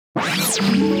Do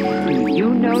you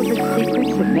know the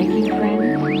secrets of making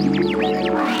friends?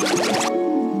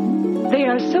 They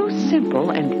are so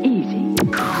simple and easy.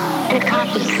 The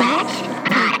Coffee Clutch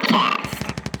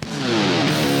Podcast.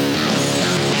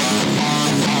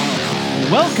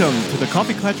 Welcome to the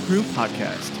Coffee Clutch Crew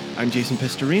Podcast. I'm Jason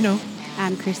Pistorino.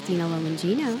 I'm Christina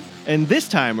Lomangino. And this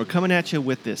time we're coming at you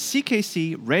with the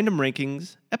CKC Random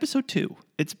Rankings, Episode 2.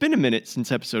 It's been a minute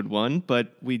since Episode 1,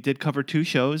 but we did cover 2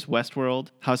 shows, Westworld,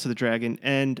 House of the Dragon,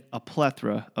 and a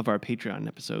plethora of our Patreon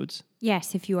episodes.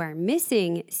 Yes, if you are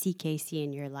missing CKC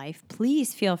in your life,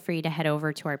 please feel free to head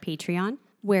over to our Patreon,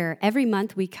 where every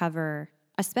month we cover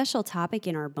a special topic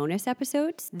in our bonus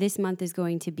episodes. This month is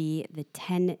going to be the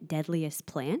 10 deadliest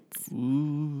plants.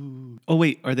 Ooh. Oh,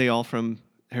 wait, are they all from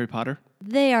Harry Potter?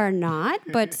 They are not,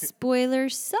 but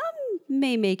spoilers, some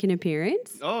may make an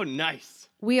appearance. Oh, nice.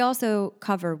 We also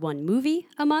cover one movie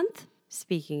a month.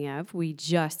 Speaking of, we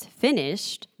just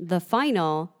finished the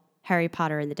final Harry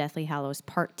Potter and the Deathly Hallows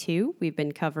Part 2. We've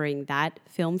been covering that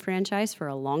film franchise for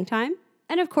a long time.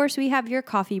 And of course, we have your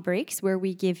coffee breaks where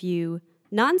we give you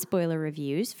non-spoiler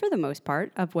reviews, for the most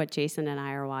part, of what Jason and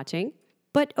I are watching.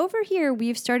 But over here,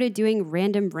 we've started doing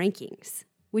random rankings,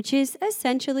 which is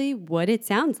essentially what it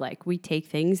sounds like. We take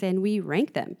things and we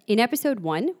rank them. In episode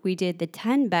 1, we did the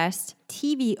 10 best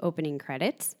TV opening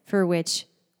credits, for which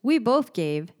we both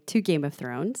gave to Game of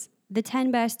Thrones. The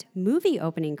 10 best movie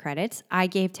opening credits I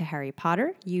gave to Harry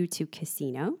Potter, you to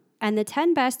Casino. And the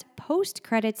 10 best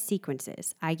post-credits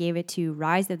sequences, I gave it to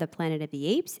Rise of the Planet of the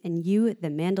Apes and you, The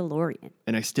Mandalorian.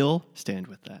 And I still stand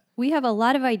with that. We have a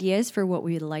lot of ideas for what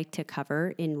we'd like to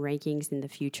cover in rankings in the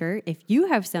future. If you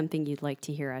have something you'd like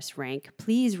to hear us rank,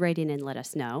 please write in and let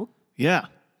us know. Yeah,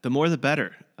 the more the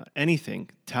better. Anything.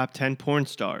 Top 10 porn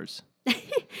stars.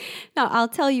 Now, I'll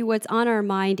tell you what's on our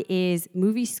mind is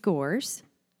movie scores.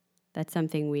 That's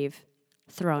something we've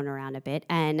thrown around a bit.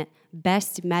 And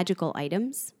best magical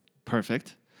items.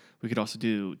 Perfect. We could also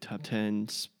do top 10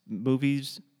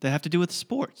 movies that have to do with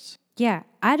sports. Yeah,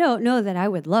 I don't know that I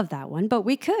would love that one, but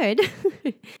we could.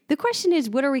 The question is,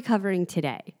 what are we covering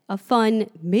today? A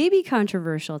fun, maybe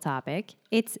controversial topic.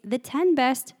 It's the 10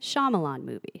 best Shyamalan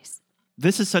movies.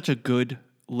 This is such a good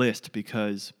list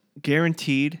because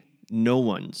guaranteed no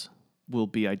one's will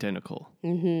be identical.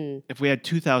 Mm-hmm. If we had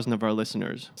 2,000 of our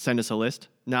listeners send us a list,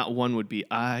 not one would be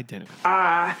identical.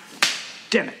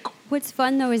 Identical. What's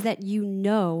fun, though, is that you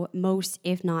know most,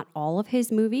 if not all, of his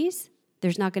movies.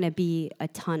 There's not going to be a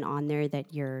ton on there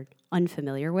that you're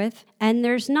unfamiliar with. And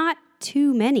there's not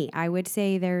too many. I would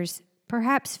say there's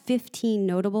perhaps 15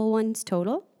 notable ones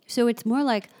total. So it's more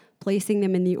like placing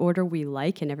them in the order we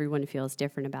like, and everyone feels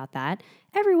different about that.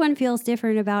 Everyone feels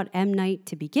different about M. Night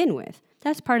to begin with.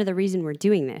 That's part of the reason we're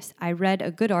doing this. I read a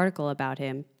good article about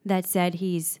him that said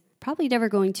he's probably never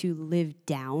going to live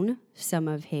down some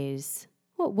of his,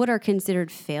 what are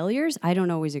considered failures. I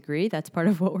don't always agree. That's part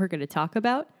of what we're going to talk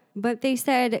about. But they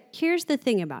said, here's the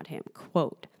thing about him,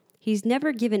 quote, he's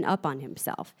never given up on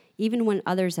himself, even when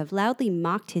others have loudly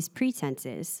mocked his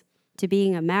pretenses to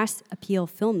being a mass appeal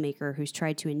filmmaker who's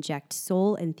tried to inject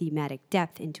soul and thematic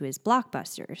depth into his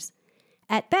blockbusters.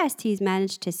 At best, he's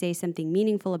managed to say something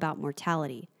meaningful about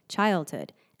mortality,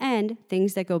 childhood, and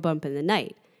things that go bump in the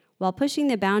night, while pushing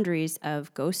the boundaries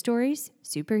of ghost stories,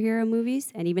 superhero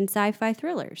movies, and even sci-fi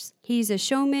thrillers. He's a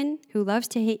showman who loves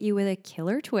to hit you with a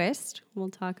killer twist. We'll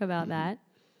talk about that.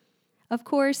 Of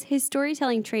course, his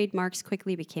storytelling trademarks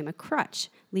quickly became a crutch,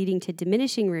 leading to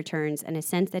diminishing returns and a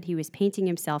sense that he was painting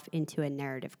himself into a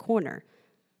narrative corner.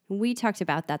 We talked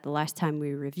about that the last time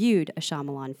we reviewed a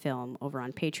Shyamalan film over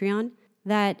on Patreon,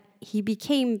 that he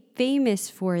became famous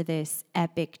for this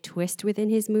epic twist within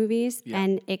his movies,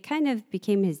 and it kind of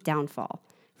became his downfall.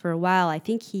 For a while, I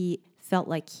think he felt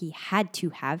like he had to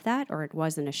have that, or it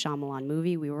wasn't a Shyamalan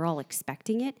movie. We were all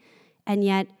expecting it, and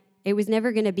yet it was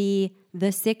never going to be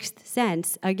The Sixth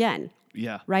Sense again.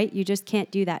 Yeah. Right? You just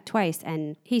can't do that twice.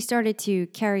 And he started to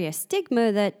carry a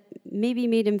stigma that maybe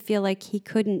made him feel like he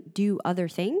couldn't do other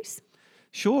things.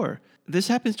 Sure. This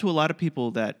happens to a lot of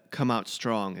people that come out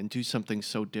strong and do something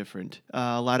so different.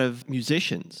 A lot of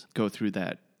musicians go through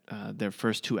that. Their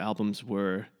first 2 albums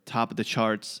were top of the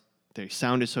charts. Their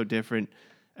sound is so different.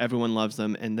 Everyone loves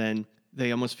them. And then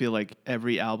they almost feel like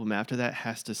every album after that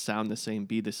has to sound the same,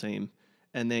 be the same.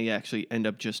 And they actually end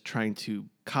up just trying to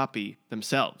copy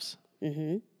themselves.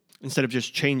 Mm-hmm. Instead of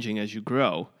just changing as you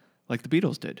grow, like the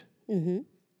Beatles did. Mm-hmm.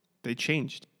 They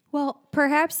changed. Well,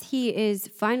 perhaps he is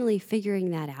finally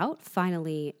figuring that out,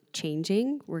 finally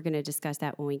changing. We're going to discuss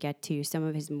that when we get to some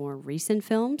of his more recent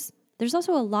films. There's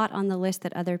also a lot on the list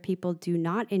that other people do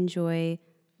not enjoy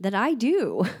that I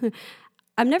do.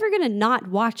 I'm never going to not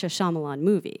watch a Shyamalan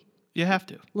movie. You have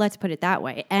to. Let's put it that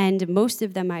way. And most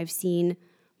of them I've seen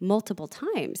multiple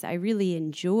times. I really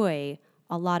enjoy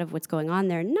a lot of what's going on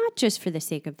there, not just for the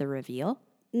sake of the reveal.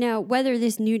 Now, whether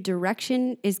this new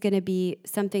direction is going to be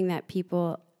something that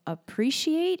people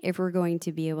appreciate, if we're going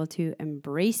to be able to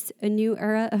embrace a new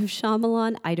era of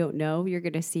Shyamalan, I don't know. You're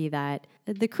going to see that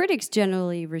the critics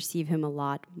generally receive him a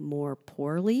lot more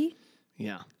poorly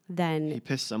Yeah. than He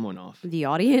pissed someone off. the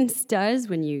audience does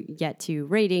when you get to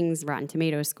ratings, Rotten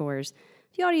Tomatoes scores.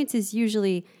 The audience is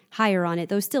usually higher on it,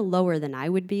 though still lower than I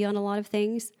would be on a lot of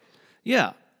things.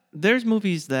 Yeah. There's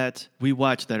movies that we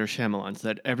watch that are Shyamalan's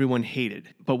that everyone hated,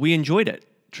 but we enjoyed it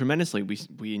tremendously.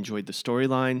 We enjoyed the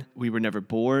storyline. We were never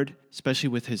bored, especially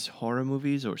with his horror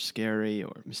movies or scary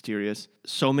or mysterious.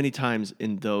 So many times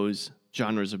in those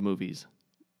genres of movies,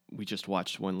 we just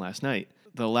watched one last night.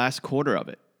 The last quarter of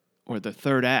it, or the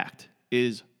third act,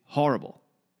 is horrible.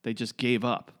 They just gave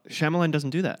up. Shyamalan doesn't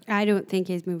do that. I don't think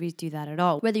his movies do that at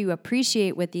all. Whether you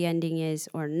appreciate what the ending is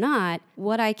or not,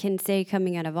 what I can say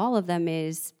coming out of all of them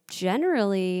is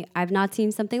generally, I've not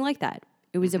seen something like that.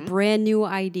 It was a brand new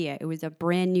idea. It was a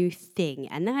brand new thing.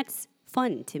 And that's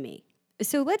fun to me.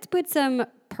 So let's put some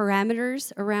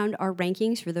parameters around our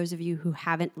rankings for those of you who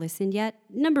haven't listened yet.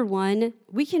 Number one,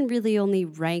 we can really only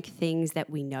rank things that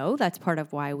we know. That's part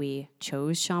of why we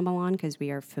chose Shyamalan, because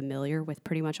we are familiar with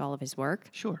pretty much all of his work.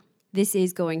 Sure. This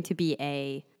is going to be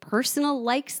a personal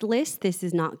likes list. This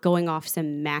is not going off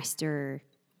some master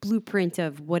blueprint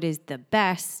of what is the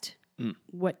best,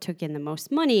 what took in the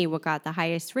most money, what got the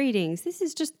highest ratings. This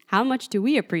is just how much do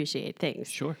we appreciate things.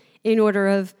 Sure. In order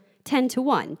of 10 to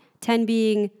 1. 10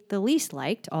 being the least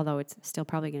liked, although it's still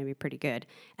probably going to be pretty good,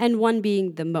 and 1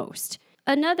 being the most.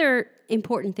 Another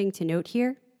important thing to note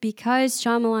here, because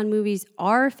Shyamalan movies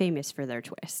are famous for their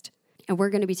twist, and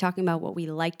we're going to be talking about what we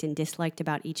liked and disliked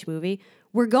about each movie,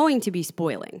 we're going to be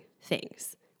spoiling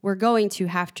things. We're going to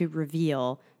have to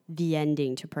reveal the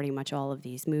ending to pretty much all of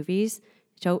these movies.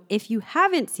 So if you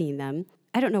haven't seen them,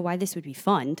 I don't know why this would be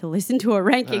fun to listen to our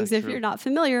rankings if True. you're not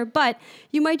familiar, but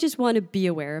you might just want to be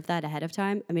aware of that ahead of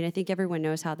time. I mean, I think everyone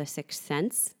knows how The Sixth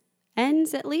Sense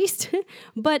ends, at least,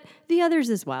 but the others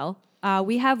as well.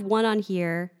 We have one on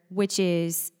here, which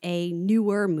is a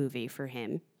newer movie for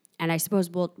him, and I suppose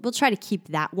we'll try to keep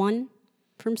that one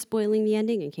from spoiling the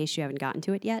ending in case you haven't gotten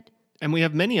to it yet. And we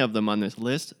have many of them on this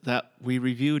list that we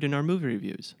reviewed in our movie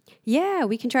reviews. Yeah,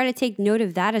 we can try to take note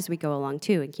of that as we go along,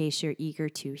 too, in case you're eager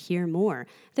to hear more.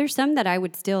 There's some that I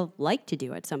would still like to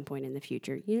do at some point in the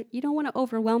future. You don't want to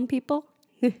overwhelm people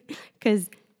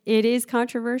because it is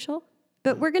controversial.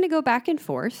 But we're going to go back and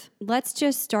forth. Let's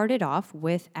just start it off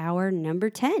with our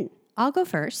number 10. I'll go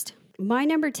first. My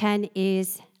number 10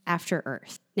 is After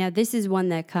Earth. Now, this is one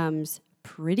that comes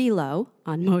pretty low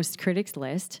on most critics'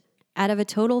 list. Out of a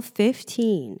total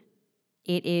 15,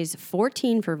 it is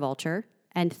 14 for Vulture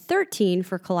and 13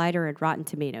 for Collider and Rotten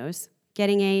Tomatoes,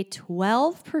 getting a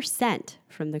 12%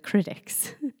 from the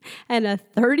critics and a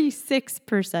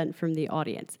 36% from the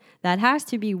audience. That has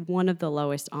to be one of the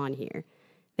lowest on here.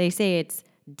 They say it's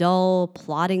dull,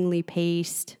 ploddingly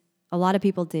paced. A lot of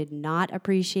people did not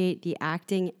appreciate the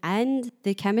acting and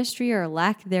the chemistry or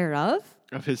lack thereof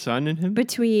Of his son and him?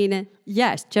 between,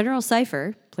 yes, General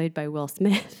Cypher, played by Will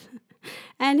Smith,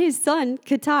 and his son,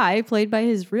 Katai, played by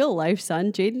his real-life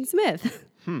son, Jaden Smith.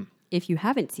 If you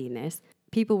haven't seen this,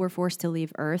 people were forced to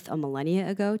leave Earth a millennia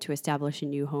ago to establish a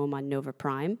new home on Nova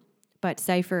Prime. But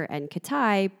Cypher and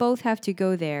Katai both have to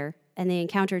go there, and they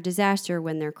encounter disaster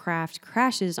when their craft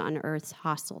crashes on Earth's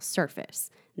hostile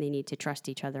surface. And they need to trust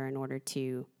each other in order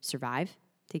to survive,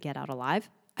 to get out alive.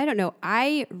 I don't know.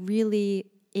 I really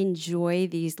enjoy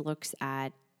these looks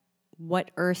at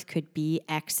what Earth could be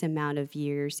X amount of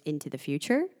years into the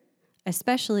future,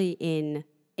 especially in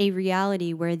a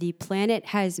reality where the planet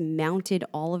has mounted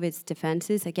all of its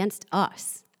defenses against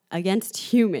us, against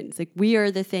humans. Like, we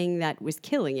are the thing that was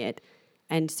killing it.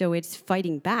 And so it's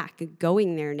fighting back.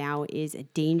 Going there now is a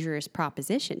dangerous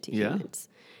proposition to humans.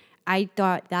 I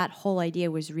thought that whole idea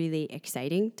was really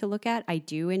exciting to look at. I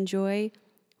do enjoy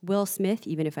Will Smith,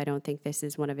 even if I don't think this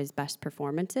is one of his best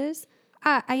performances.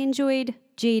 I enjoyed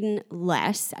Jaden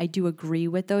less. I do agree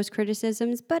with those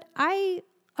criticisms, but I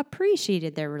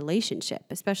appreciated their relationship,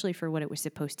 especially for what it was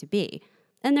supposed to be.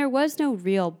 And there was no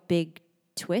real big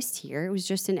twist here. It was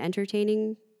just an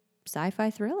entertaining sci-fi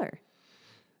thriller.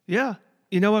 Yeah.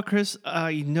 You know what, Chris?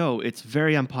 I know it's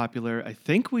very unpopular. I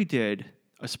think we did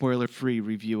a spoiler-free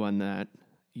review on that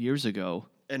years ago.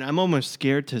 And I'm almost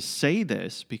scared to say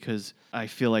this because I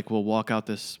feel like we'll walk out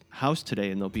this house today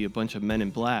and there'll be a bunch of men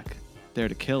in black there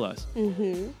to kill us.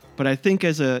 Mm-hmm. But I think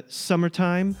as a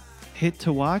summertime hit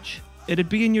to watch, it'd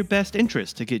be in your best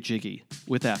interest to get jiggy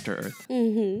with After Earth.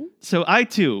 Mm-hmm. So I,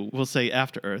 too, will say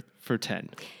After Earth for 10.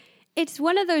 It's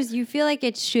one of those you feel like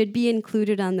it should be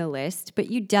included on the list, but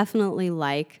you definitely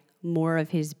like more of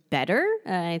his better.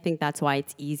 I think that's why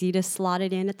it's easy to slot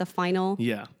it in at the final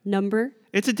number.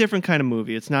 It's a different kind of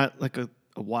movie. It's not like a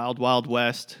Wild Wild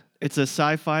West. It's a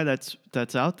sci-fi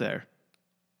that's out there.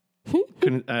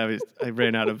 I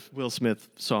ran out of Will Smith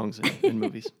songs in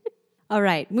movies. All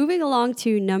right, moving along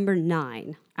to number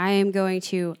 9. I am going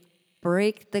to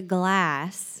break the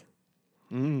glass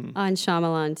on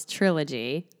Shyamalan's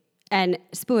trilogy. And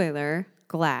spoiler,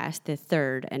 Glass, the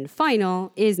third and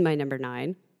final, is my number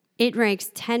 9. It ranks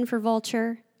 10 for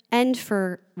Vulture and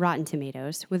for Rotten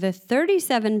Tomatoes with a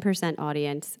 37%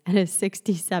 audience and a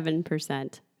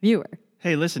 67% viewer.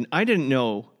 Hey, listen, I didn't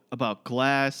know about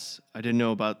Glass. I didn't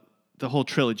know about the whole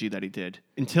trilogy that he did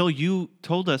until you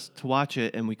told us to watch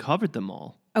it and we covered them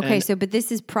all. Okay, but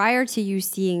this is prior to you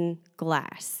seeing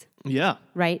Glass. Yeah.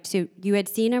 Right? So you had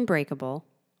seen Unbreakable.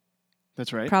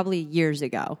 That's right. Probably years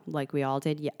ago, like we all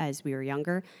did as we were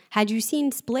younger. Had you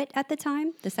seen Split at the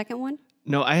time, the second one?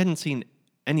 No, I hadn't seen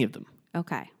any of them.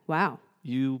 Okay, wow.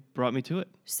 You brought me to it.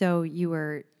 So you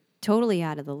were totally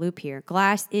out of the loop here.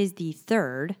 Glass is the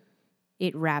third.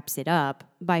 It wraps it up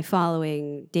by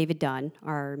following David Dunn,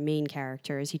 our main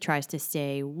character, as he tries to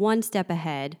stay one step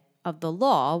ahead of the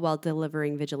law while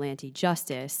delivering vigilante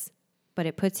justice. But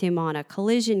it puts him on a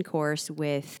collision course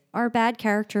with our bad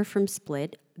character from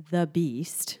Split, the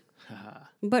Beast.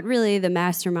 But really, the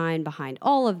mastermind behind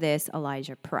all of this,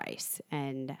 Elijah Price,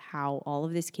 and how all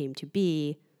of this came to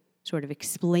be, sort of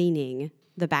explaining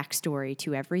the backstory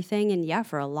to everything. And yeah,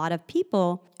 for a lot of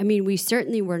people, I mean, we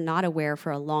certainly were not aware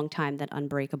for a long time that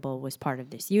Unbreakable was part of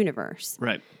this universe.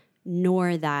 Right.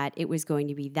 Nor that it was going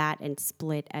to be that and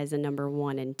Split as a number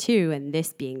 1 and 2, and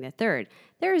this being the third.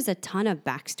 There is a ton of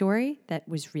backstory that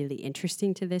was really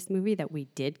interesting to this movie that we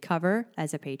did cover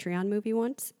as a Patreon movie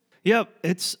once. Yeah,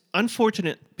 it's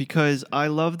unfortunate because I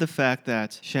love the fact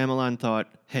that Shyamalan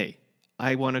thought, hey,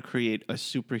 I want to create a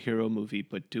superhero movie,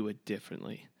 but do it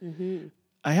differently. Mm-hmm.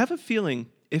 I have a feeling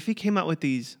if he came out with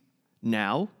these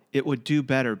now, it would do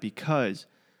better because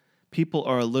people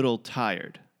are a little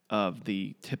tired of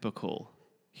the typical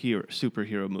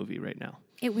superhero movie right now.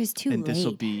 It was too late. And this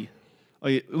will be... Oh,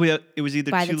 yeah, it was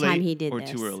either by too the time late he did or this.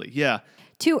 too early. Yeah.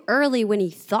 Too early when he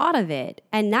thought of it,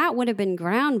 and that would have been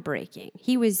groundbreaking.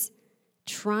 He was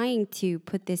trying to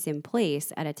put this in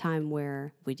place at a time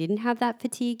where we didn't have that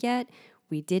fatigue yet.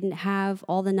 We didn't have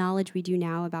all the knowledge we do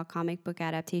now about comic book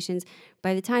adaptations.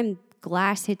 By the time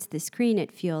Glass hits the screen,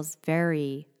 it feels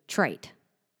very trite.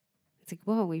 It's like,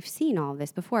 whoa, we've seen all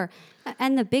this before.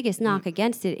 And the biggest knock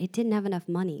against it, it didn't have enough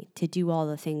money to do all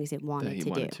the things it wanted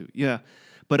to do. Yeah.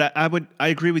 But I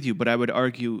agree with you, but I would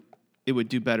argue it would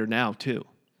do better now, too,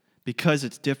 because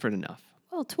it's different enough.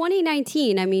 Well,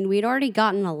 2019, I mean, we'd already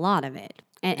gotten a lot of it.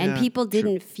 And people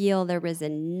didn't true. feel there was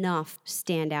enough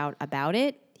standout about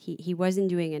it. He wasn't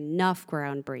doing enough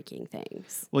groundbreaking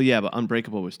things. Well, yeah, but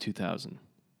Unbreakable was 2000.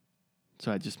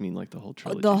 So I just mean like the whole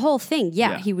trilogy. The whole thing,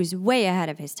 yeah. He was way ahead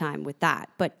of his time with that,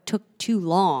 but took too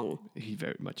long He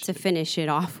very much to did. finish it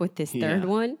off with this third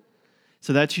one.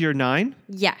 So that's your 9?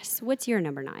 Yes. What's your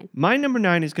number 9? My number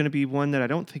 9 is going to be one that I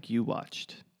don't think you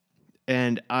watched.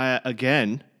 And I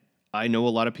know a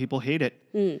lot of people hate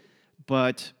it,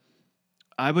 but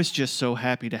I was just so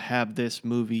happy to have this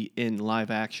movie in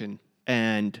live action.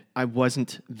 And I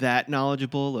wasn't that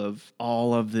knowledgeable of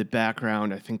all of the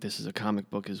background. I think this is a comic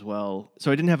book as well.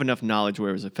 So I didn't have enough knowledge where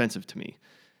it was offensive to me.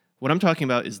 What I'm talking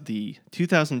about is the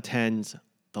 2010's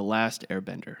The Last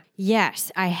Airbender.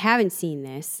 Yes, I haven't seen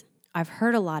this. I've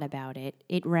heard a lot about it.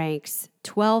 It ranks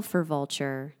 12 for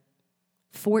Vulture,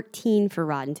 14 for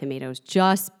Rotten Tomatoes,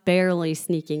 just barely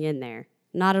sneaking in there.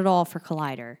 Not at all for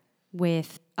Collider,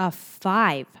 with a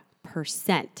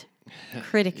 5%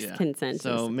 critics consensus.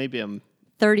 So maybe I'm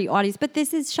 30 audience, but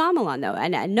this is Shyamalan though.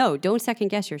 And no, don't second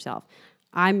guess yourself.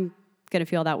 I'm going to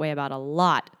feel that way about a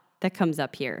lot that comes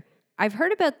up here. I've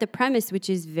heard about the premise, which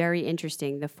is very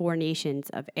interesting. The 4 nations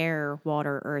of air,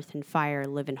 water, earth, and fire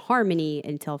live in harmony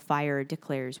until fire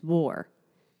declares war.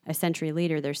 A century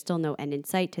later, there's still no end in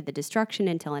sight to the destruction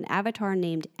until an avatar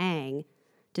named Aang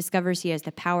discovers he has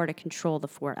the power to control the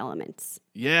 4 elements.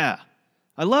 Yeah,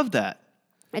 I love that.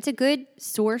 It's a good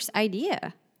source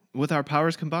idea. With our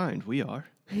powers combined, we are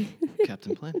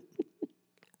Captain Planet. All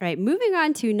right, moving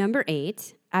on to number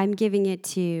 8. I'm giving it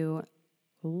to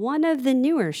one of the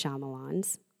newer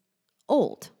Shyamalans,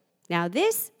 Old. Now,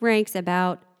 this ranks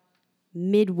about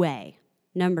midway.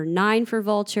 Number 9 for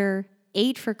Vulture,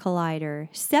 8 for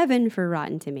Collider, 7 for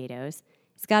Rotten Tomatoes.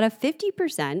 It's got a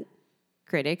 50%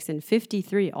 critics and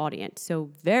 53 audience. So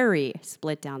very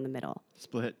split down the middle.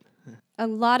 Split. A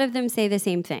lot of them say the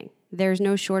same thing. There's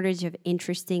no shortage of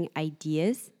interesting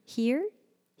ideas here.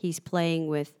 He's playing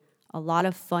with a lot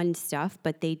of fun stuff,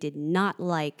 but they did not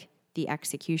like the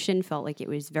execution. Felt like it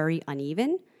was very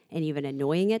uneven and even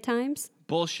annoying at times.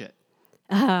 Bullshit.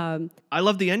 I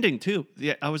love the ending too.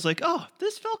 Yeah, I was like, oh,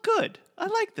 this felt good. I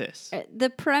like this. The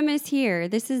premise here,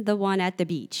 this is the one at the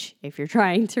beach, if you're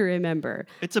trying to remember.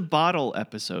 It's a bottle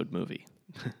episode movie.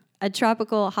 A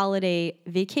tropical holiday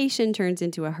vacation turns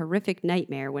into a horrific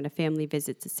nightmare when a family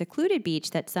visits a secluded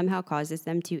beach that somehow causes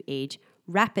them to age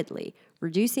rapidly,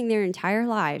 reducing their entire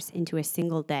lives into a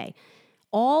single day.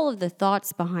 All of the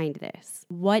thoughts behind this.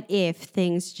 What if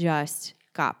things just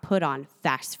got put on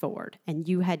fast forward and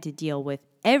you had to deal with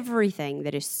everything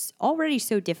that is already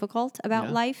so difficult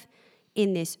about life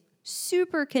in this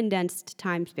super condensed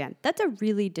time span? That's a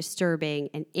really disturbing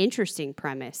and interesting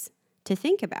premise to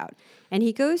think about. And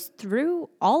he goes through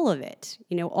all of it,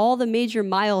 all the major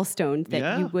milestones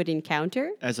that you would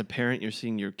encounter. As a parent, you're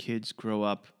seeing your kids grow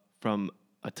up from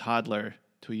a toddler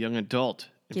to a young adult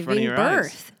in front of your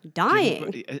birth, eyes.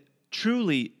 dying.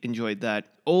 Truly enjoyed that.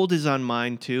 Old is on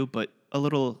mine too, but a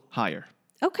little higher.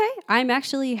 Okay, I'm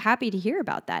actually happy to hear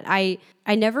about that. I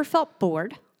never felt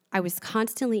bored. I was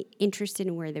constantly interested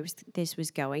in where this was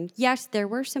going. Yes, there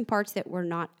were some parts that were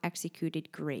not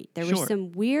executed great. There was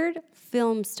some weird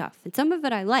film stuff, and some of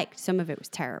it I liked. Some of it was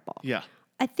terrible. Yeah.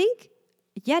 I think,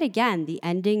 yet again, the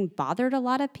ending bothered a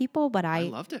lot of people, but I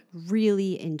loved it.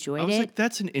 really enjoyed it. I was like,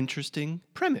 that's an interesting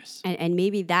premise. And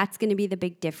maybe that's going to be the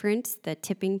big difference, the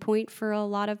tipping point for a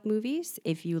lot of movies,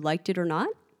 if you liked it or not.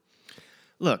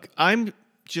 Look, I'm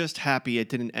just happy it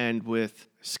didn't end with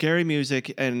scary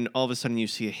music and all of a sudden you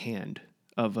see a hand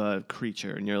of a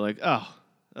creature and you're like, oh,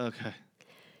 okay.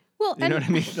 Well, you know what I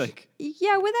mean? Like,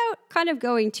 yeah, without kind of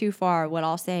going too far, what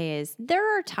I'll say is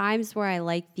there are times where I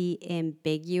like the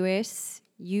ambiguous,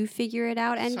 you figure it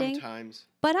out ending. Sometimes.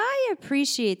 But I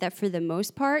appreciate that for the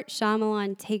most part,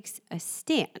 Shyamalan takes a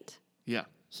stand. Yeah.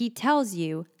 He tells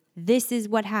you this is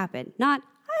what happened, not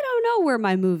I don't know where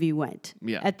my movie went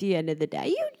at the end of the day.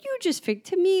 You just figure,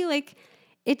 to me, like,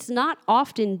 it's not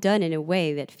often done in a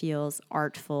way that feels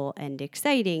artful and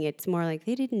exciting. It's more like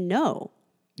they didn't know.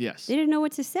 Yes. They didn't know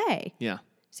what to say. Yeah.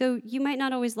 So you might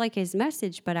not always like his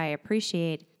message, but I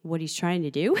appreciate what he's trying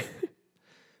to do.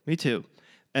 Me too.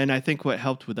 And I think what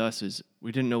helped with us is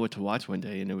we didn't know what to watch one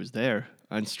day, and it was there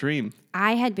on stream.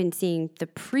 I had been seeing the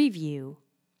preview,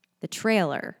 the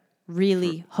trailer,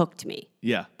 really hooked me.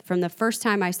 Yeah. From the first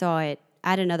time I saw it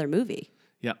at another movie.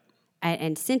 Yeah.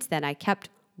 And since then, I kept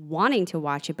wanting to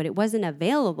watch it, but it wasn't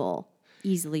available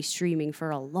easily streaming for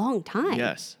a long time.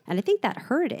 Yes. And I think that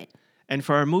hurt it. And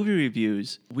for our movie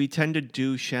reviews, we tend to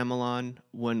do Shyamalan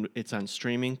when it's on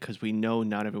streaming because we know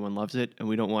not everyone loves it, and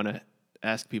we don't want to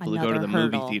ask people to go to the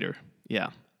movie theater. Yeah.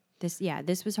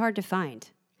 This was hard to find.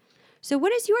 So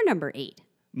what is your number 8?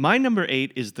 My number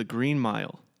 8 is The Green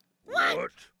Mile.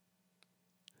 What?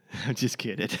 I'm just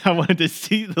kidding. I wanted to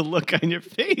see the look on your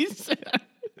face.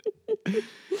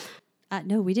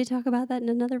 No, we did talk about that in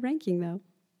another ranking, though.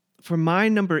 For my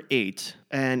number 8,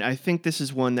 and I think this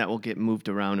is one that will get moved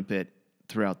around a bit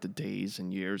throughout the days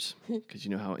and years, because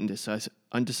you know how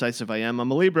undecisive I am.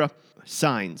 I'm a Libra.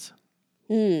 Signs.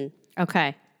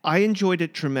 Okay. I enjoyed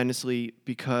it tremendously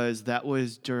because that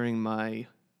was during my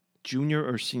junior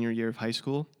or senior year of high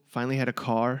school. Finally had a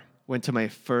car. Went to my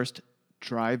first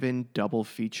drive-in double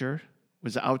feature.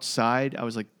 Was outside. I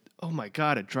was like, oh my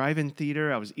God, a drive-in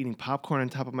theater. I was eating popcorn on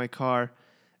top of my car.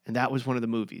 And that was one of the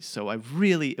movies. So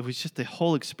it was just the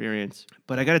whole experience.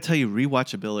 But I got to tell you,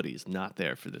 rewatchability is not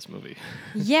there for this movie.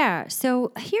 Yeah.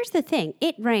 So here's the thing.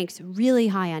 It ranks really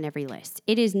high on every list.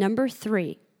 It is number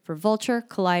 3 for Vulture,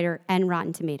 Collider, and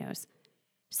Rotten Tomatoes.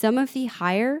 Some of the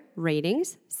higher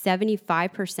ratings,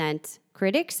 75%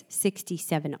 critics,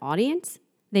 67% audience.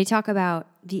 They talk about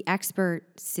the expert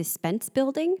suspense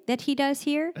building that he does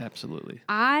here. Absolutely.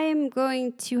 I'm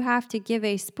going to have to give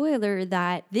a spoiler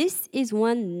that this is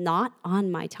one not on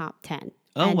my top 10.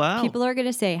 Oh, and wow. People are going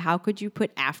to say, how could you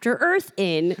put After Earth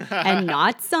in and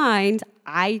not Signed?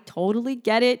 I totally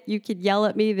get it. You could yell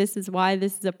at me. This is why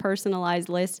this is a personalized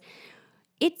list.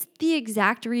 It's the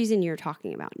exact reason you're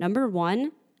talking about. Number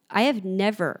 1, I have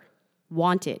never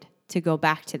wanted to go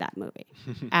back to that movie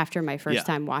after my first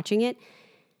time watching it.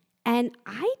 And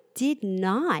I did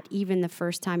not, even the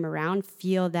first time around,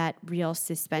 feel that real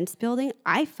suspense building.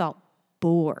 I felt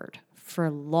bored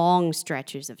for long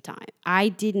stretches of time. I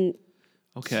didn't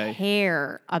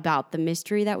care about the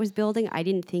mystery that was building. I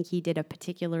didn't think he did a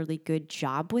particularly good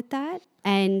job with that.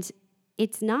 And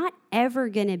it's not ever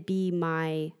going to be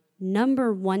my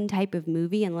number one type of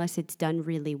movie unless it's done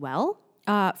really well.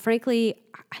 Frankly,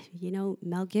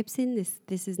 Mel Gibson,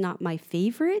 this is not my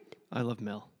favorite. I love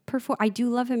Mel. I do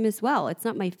love him as well. It's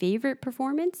not my favorite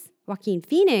performance. Joaquin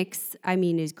Phoenix,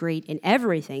 is great in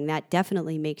everything. That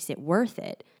definitely makes it worth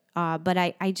it. But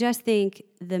I just think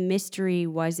the mystery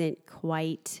wasn't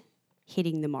quite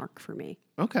hitting the mark for me.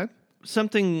 Okay.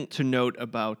 Something to note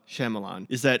about Shyamalan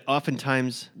is that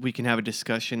oftentimes we can have a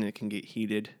discussion and it can get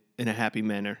heated in a happy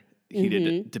manner.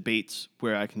 Heated debates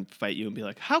where I can fight you and be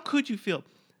like, how could you feel?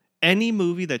 Any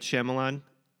movie that Shyamalan,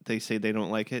 they say they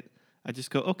don't like it, I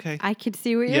just go, okay. I could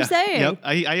see what you're saying. Yep,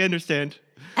 I understand.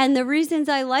 And the reasons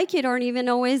I like it aren't even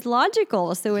always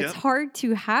logical. So it's hard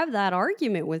to have that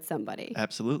argument with somebody.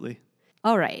 Absolutely.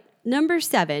 All right. Number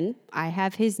 7, I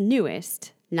have his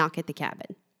newest, Knock at the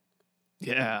Cabin.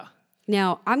 Yeah.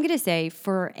 Now, I'm going to say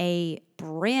for a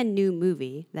brand new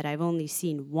movie that I've only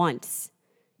seen once,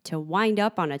 to wind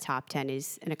up on a top 10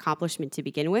 is an accomplishment to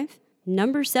begin with.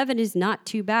 Number 7 is not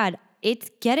too bad. It's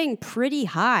getting pretty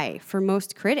high for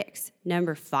most critics.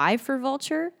 Number 5 for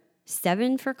Vulture,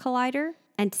 7 for Collider,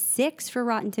 and 6 for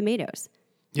Rotten Tomatoes.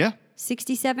 Yeah.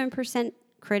 67%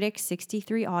 critics,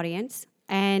 63 audience.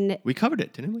 And we covered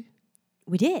it, didn't we?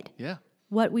 We did. Yeah.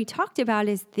 What we talked about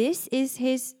is this is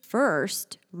his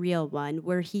first real one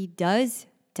where he does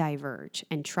diverge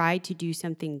and try to do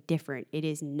something different. It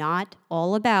is not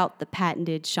all about the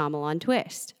patented Shyamalan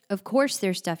twist. Of course,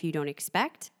 there's stuff you don't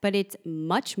expect, but it's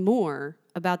much more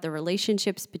about the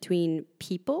relationships between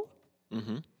people.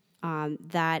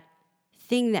 That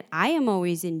thing that I am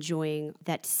always enjoying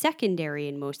that's secondary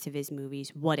in most of his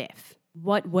movies, what if?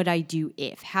 What would I do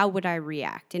if? How would I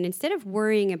react? And instead of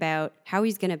worrying about how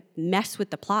he's going to mess with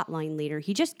the plot line later,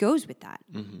 he just goes with that.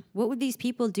 What would these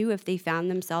people do if they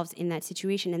found themselves in that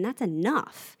situation? And that's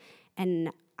enough.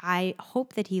 And I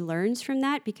hope that he learns from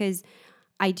that because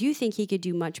I do think he could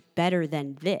do much better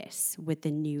than this with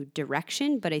the new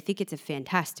direction, but I think it's a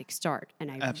fantastic start,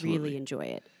 and I really enjoy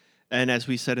it. And as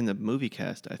we said in the movie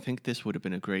cast, I think this would have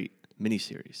been a great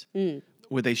miniseries.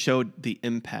 Where they showed the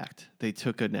impact. They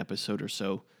took an episode or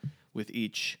so with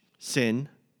each sin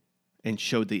and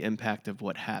showed the impact of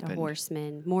what happened. The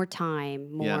Horseman, more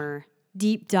time, more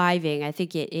deep diving. I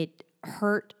think it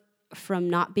hurt from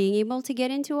not being able to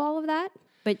get into all of that.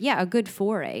 But yeah, a good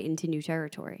foray into new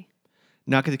territory.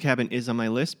 Knock at the Cabin is on my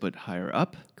list, but higher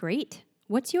up. Great.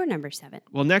 What's your number 7?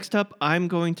 Well, next up, I'm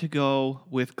going to go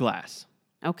with Glass.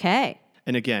 Okay.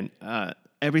 And again,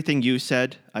 everything you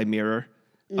said, I mirror.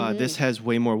 This has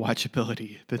way more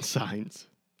watchability than Signs.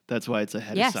 That's why it's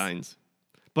ahead of Signs.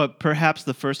 But perhaps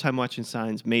the first time watching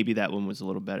Signs, maybe that one was a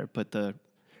little better. But the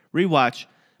rewatch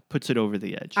puts it over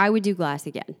the edge. I would do Glass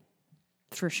again,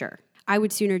 for sure. I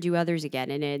would sooner do Others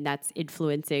again, and that's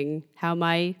influencing how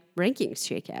my rankings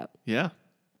shake out. Yeah.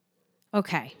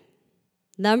 Okay.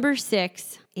 Number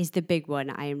 6 is the big one.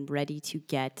 I am ready to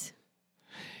get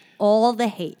all the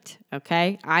hate,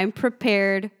 okay? I'm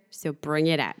prepared, so bring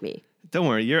it at me. Don't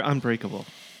worry, you're unbreakable.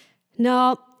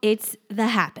 No, it's The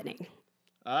Happening.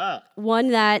 One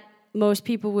that most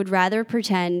people would rather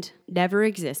pretend never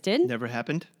existed. Never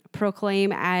happened?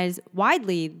 Proclaim as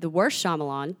widely the worst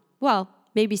Shyamalan. Well,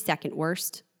 maybe second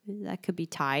worst. That could be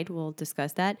tied. We'll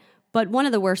discuss that. But one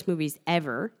of the worst movies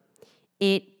ever.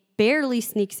 It barely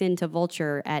sneaks into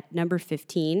Vulture at number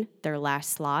 15, their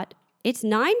last slot. It's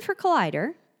 9 for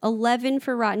Collider, 11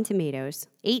 for Rotten Tomatoes,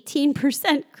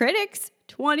 18% critics,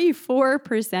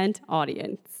 24%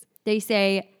 audience. They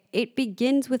say it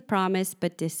begins with promise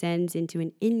but descends into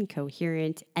an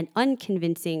incoherent and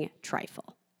unconvincing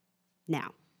trifle.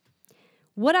 Now,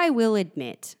 what I will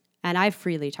admit, and I've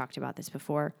freely talked about this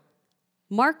before,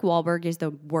 Mark Wahlberg is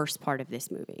the worst part of this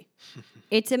movie.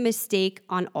 It's a mistake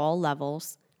on all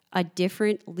levels. A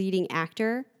different leading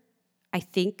actor, I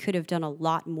think, could have done a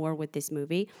lot more with this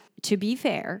movie. To be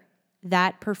fair,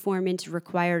 that performance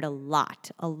required a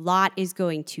lot. A lot is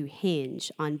going to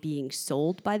hinge on being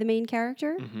sold by the main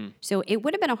character. So it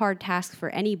would have been a hard task for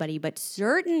anybody, but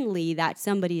certainly that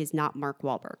somebody is not Mark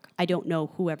Wahlberg. I don't know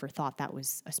whoever thought that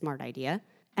was a smart idea.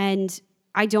 And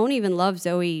I don't even love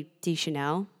Zooey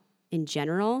Deschanel in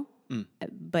general.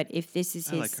 But if this is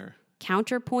his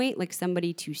counterpoint, like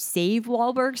somebody to save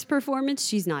Wahlberg's performance,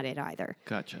 she's not it either.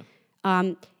 Gotcha.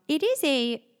 It is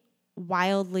a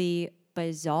wildly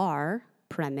bizarre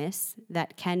premise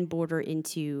that can border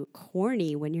into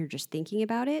corny when you're just thinking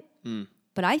about it.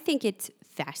 But I think it's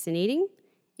fascinating.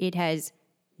 It has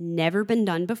never been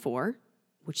done before,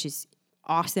 which is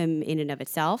awesome in and of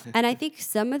itself. And I think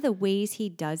some of the ways he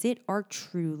does it are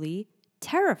truly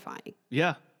terrifying.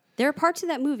 Yeah. There are parts of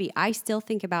that movie I still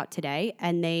think about today,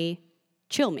 and they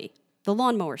chill me. The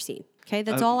lawnmower scene. Okay,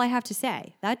 that's all I have to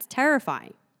say. That's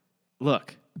terrifying.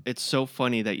 Look, it's so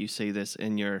funny that you say this,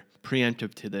 and your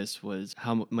preemptive to this was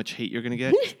how much hate you're going to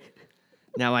get.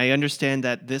 Now, I understand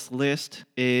that this list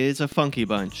is a funky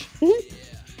bunch.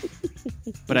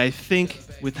 But I think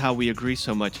with how we agree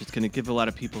so much, it's going to give a lot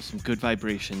of people some good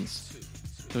vibrations.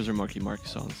 Those are Marky Mark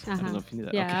songs. I don't know if you knew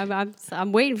that. Yeah, Okay.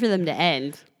 I'm waiting for them to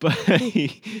end. But I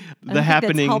think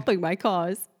that's helping my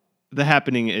cause. The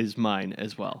Happening is mine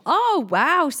as well. Oh,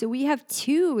 wow. So we have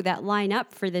two that line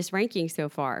up for this ranking so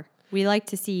far. We like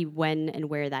to see when and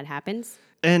where that happens.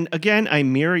 And again, I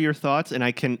mirror your thoughts, and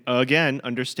I can, again,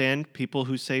 understand people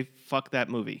who say, fuck that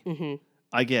movie. Mm-hmm.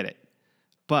 I get it.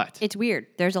 But It's weird.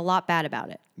 There's a lot bad about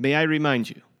it. may I remind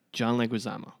you, John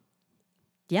Leguizamo,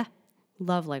 Yeah.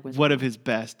 Love Leguizamo. one of his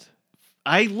best.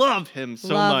 I love him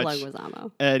so Love much.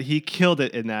 Leguizamo. And he killed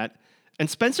it in that. And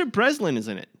Spencer Breslin is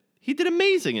in it. He did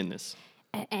amazing in this.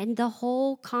 And the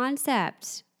whole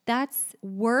concept, that's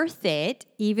worth it,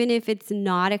 even if it's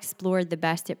not explored the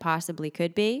best it possibly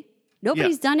could be.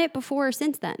 Nobody's done it before or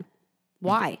since then.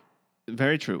 Why?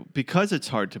 Very true. Because it's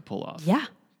hard to pull off. Yeah.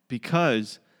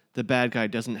 Because the bad guy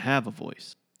doesn't have a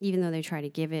voice. Even though they try to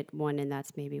give it one, and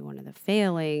that's maybe one of the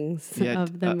failings Yeah,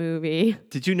 of the movie.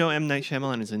 Did you know M. Night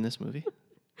Shyamalan is in this movie?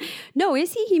 No,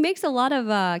 is he? He makes a lot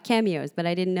of cameos, but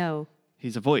I didn't know.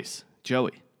 He's a voice,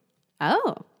 Joey.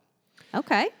 Oh,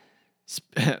 okay.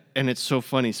 And it's so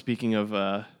funny, speaking of,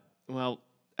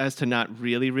 as to not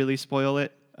really spoil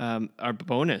it, our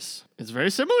bonus is very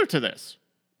similar to this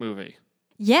movie.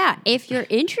 Yeah, if you're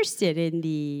interested in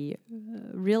the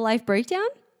real life breakdown,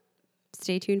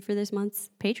 stay tuned for this month's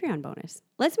Patreon bonus.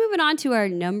 Let's move it on to our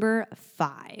number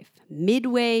 5,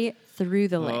 midway through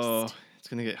the list. Oh, it's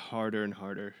going to get harder and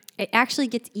harder. It actually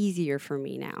gets easier for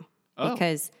me now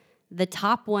because the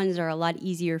top ones are a lot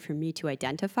easier for me to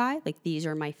identify. Like, these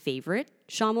are my favorite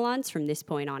Shyamalans from this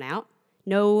point on out.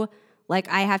 No, like,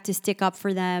 I have to stick up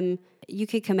for them. You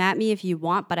could come at me if you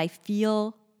want, but I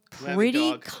feel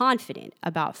pretty confident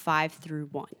about 5 through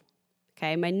 1.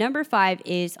 Okay, my number 5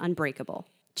 is Unbreakable.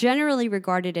 Generally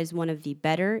regarded as one of the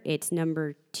better, it's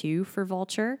number 2 for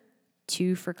Vulture,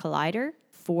 2 for Collider,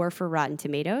 4 for Rotten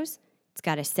Tomatoes. It's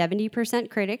got a 70%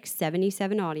 critics,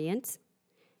 77 audience.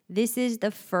 This is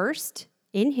the first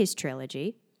in his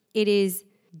trilogy. It is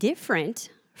different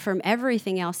from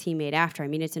everything else he made after. I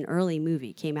mean, it's an early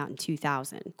movie, came out in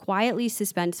 2000. Quietly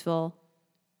suspenseful,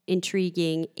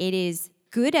 intriguing. It is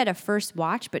good at a first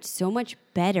watch, but so much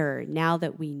better now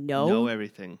that we know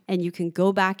everything. And you can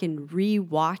go back and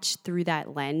re-watch through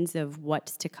that lens of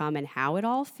what's to come and how it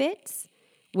all fits,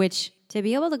 which to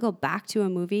be able to go back to a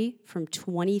movie from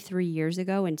 23 years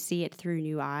ago and see it through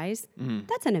new eyes,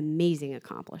 that's an amazing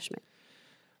accomplishment.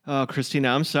 Oh, Christina,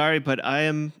 I'm sorry, but I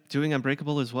am doing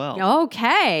Unbreakable as well.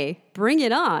 Okay, bring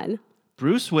it on.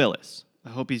 Bruce Willis.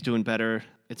 I hope he's doing better.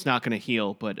 It's not going to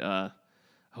heal, but I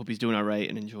hope he's doing all right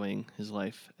and enjoying his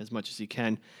life as much as he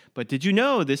can. But did you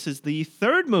know this is the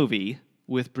 3rd movie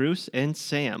with Bruce and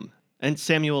Sam? And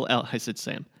Samuel L.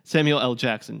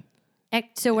 Jackson.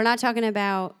 So we're not talking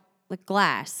about like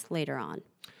Glass later on.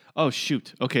 Oh,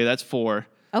 shoot. Okay, that's 4.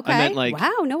 Okay. I meant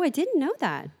wow, no, I didn't know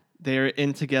that. They're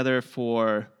in together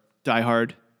for Die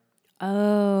Hard,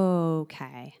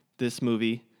 Okay. this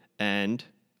movie, and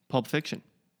Pulp Fiction.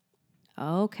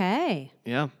 Okay.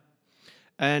 Yeah.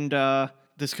 And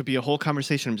this could be a whole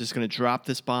conversation. I'm just going to drop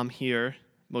this bomb here.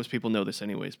 Most people know this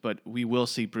anyways, but we will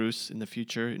see Bruce in the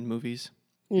future in movies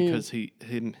because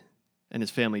him and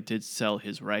his family did sell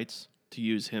his rights to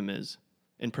use him as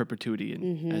in perpetuity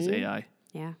and as AI.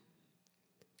 Yeah.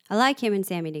 I like him and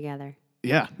Sammy together.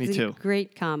 Yeah, me It's too. a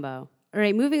great combo. All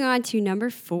right, moving on to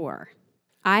number 4.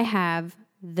 I have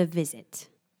The Visit.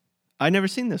 I never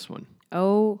seen this one.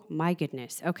 Oh my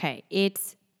goodness. Okay,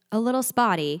 it's a little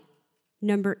spotty.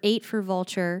 Number 8 for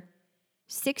Vulture,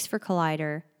 6 for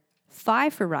Collider,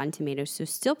 5 for Rotten Tomatoes, so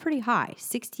still pretty high.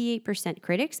 68%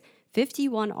 critics,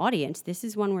 51 audience. This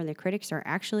is one where the critics are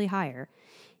actually higher.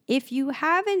 If you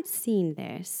haven't seen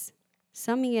this,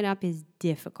 summing it up is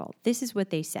difficult. This is what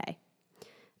they say.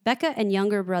 Becca and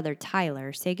younger brother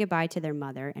Tyler say goodbye to their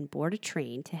mother and board a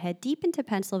train to head deep into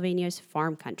Pennsylvania's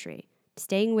farm country,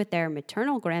 staying with their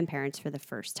maternal grandparents for the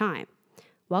first time.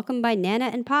 Welcomed by Nana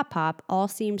and Pop Pop, all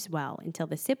seems well until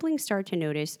the siblings start to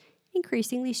notice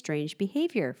increasingly strange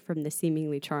behavior from the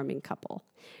seemingly charming couple.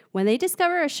 When they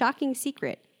discover a shocking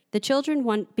secret, the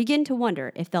children begin to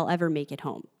wonder if they'll ever make it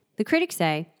home. The critics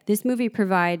say this movie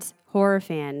provides horror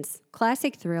fans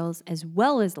classic thrills as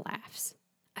well as laughs.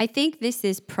 I think this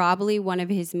is probably one of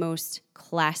his most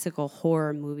classical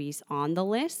horror movies on the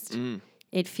list.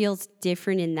 It feels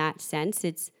different in that sense.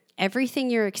 It's everything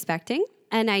you're expecting,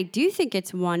 And I do think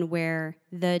it's one where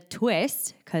the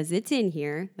twist, because it's in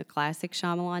here, the classic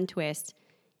Shyamalan twist,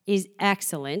 is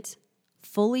excellent,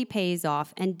 fully pays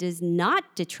off, and does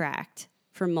not detract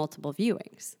from multiple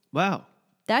viewings. Wow.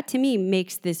 That, to me,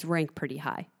 makes this rank pretty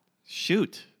high.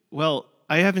 Shoot. Well,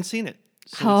 I haven't seen it,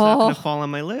 so it's not going to fall on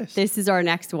my list. This is our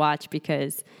next watch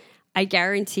because I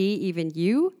guarantee even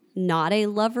you, not a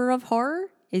lover of horror,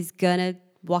 is going to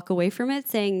walk away from it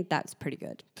saying that's pretty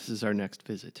good. This is our next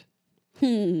visit.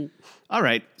 All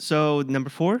right. So number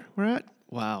 4 we're at?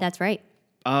 Wow. That's right.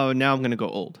 Oh, now I'm going to go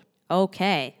old.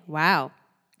 Okay. Wow.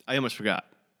 I almost forgot.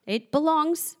 It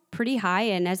belongs pretty high.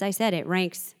 And as I said, it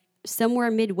ranks somewhere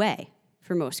midway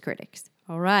for most critics.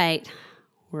 All right.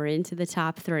 We're into the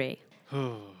top 3.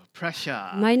 Pressure.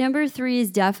 My number 3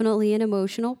 is definitely an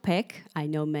emotional pick. I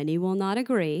know many will not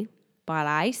agree, but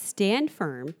I stand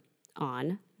firm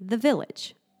on The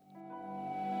Village.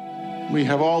 We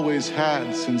have always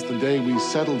had, since the day we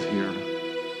settled here,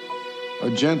 a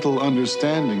gentle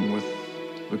understanding with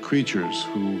the creatures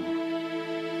who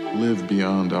live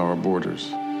beyond our borders.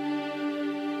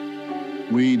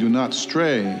 We do not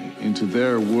stray into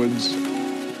their woods.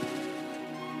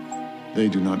 They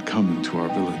do not come into our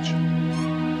village.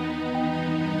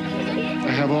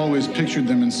 I have always pictured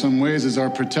them in some ways as our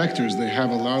protectors. They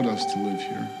have allowed us to live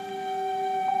here,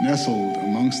 nestled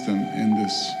amongst them in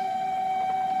this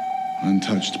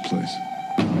untouched place.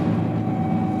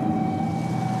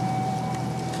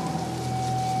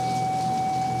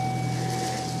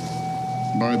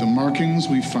 By the markings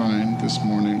we find this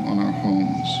morning on our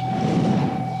homes,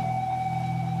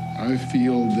 I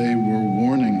feel they were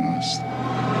warning us.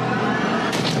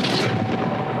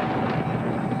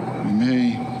 We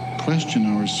may question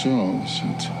ourselves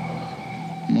at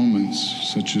moments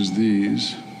such as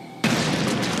these.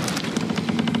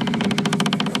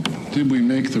 Did we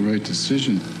make the right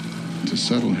decision to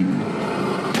settle here?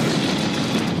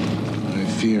 I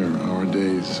fear our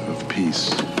days of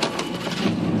peace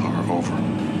are over.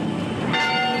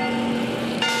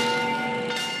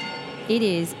 It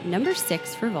is number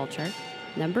 6 for Vulture,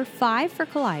 number 5 for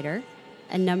Collider,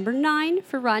 and number 9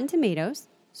 for Rotten Tomatoes,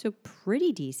 so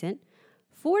pretty decent.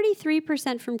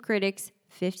 43% from critics,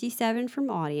 57% from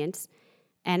audience,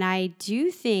 and I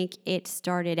do think it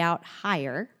started out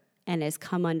higher and has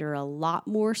come under a lot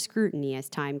more scrutiny as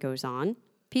time goes on.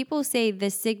 People say the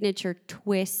signature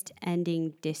twist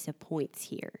ending disappoints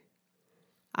here.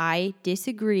 I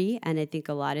disagree, and I think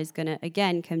a lot is going to,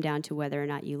 again, come down to whether or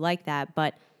not you like that,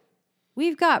 but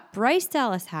we've got Bryce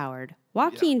Dallas Howard,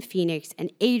 Joaquin Phoenix,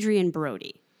 and Adrian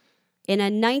Brody in a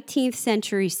 19th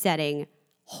century setting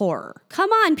horror. Come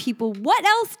on, people. What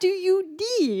else do you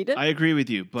need I agree with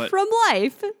you, but from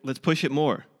life? let's push it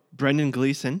more. Brendan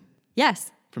Gleeson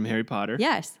Yes. from Harry Potter.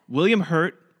 Yes. William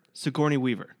Hurt, Sigourney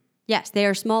Weaver. Yes, they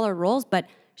are smaller roles, but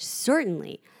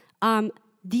certainly.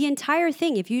 The entire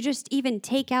thing, if you just even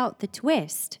take out the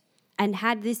twist and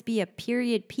had this be a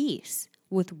period piece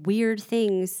with weird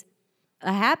things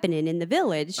happening in the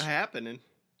village, Happening.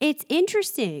 it's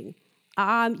interesting.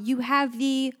 You have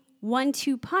the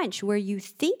 1-2 punch where you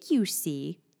think you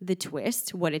see the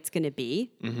twist, what it's going to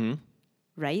be,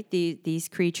 right? These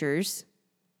creatures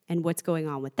and what's going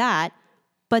on with that.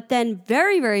 But then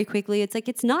very, very quickly, it's like,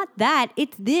 it's not that,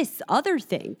 it's this other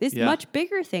thing, this much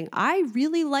bigger thing. I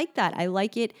really like that. I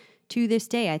like it to this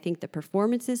day. I think the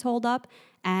performances hold up,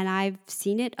 and I've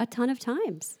seen it a ton of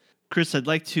times. Chris, I'd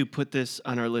like to put this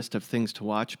on our list of things to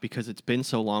watch because it's been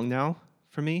so long now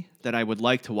for me that I would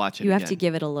like to watch it You again. have to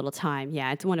give it a little time.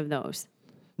 Yeah, it's one of those.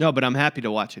 No, but I'm happy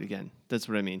to watch it again. That's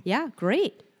what I mean. Yeah,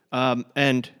 great.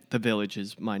 And The Village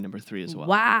is my number 3 as well.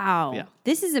 Wow. Yeah.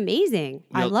 This is amazing.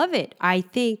 I love it. I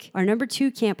think our number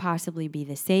 2 can't possibly be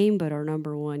the same, but our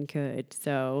number 1 could.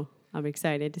 So I'm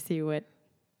excited to see what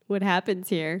happens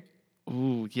here.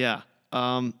 Ooh, yeah.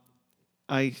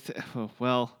 I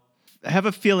have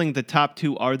a feeling the top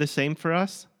 2 are the same for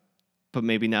us, but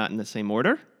maybe not in the same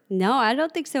order. No, I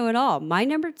don't think so at all. My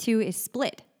number 2 is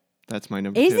Split. That's my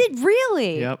number Is 2. it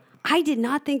really? Yep. I did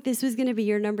not think this was going to be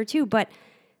your number 2, but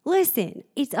listen,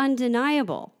 it's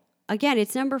undeniable. Again,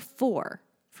 it's number 4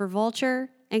 for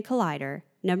Vulture and Collider,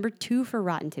 number 2 for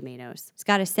Rotten Tomatoes. It's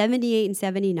got a 78 and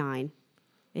 79.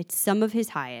 It's some of his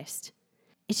highest.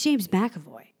 It's James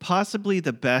McAvoy. Possibly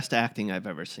the best acting I've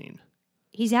ever seen.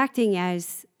 He's acting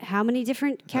as how many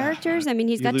different characters? I mean,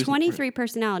 he's got 23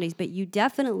 personalities, but you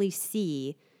definitely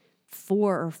see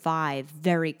 4 or 5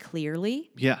 very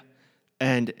clearly. Yeah.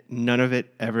 And none of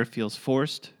it ever feels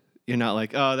forced. You're not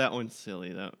like, oh, that one's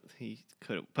silly. That he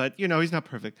could have. But, he's not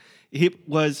perfect. He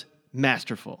was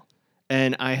masterful.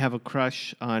 And I have a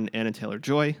crush on Anna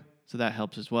Taylor-Joy, so that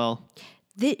helps as well.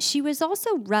 She was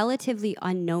also relatively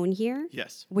unknown here.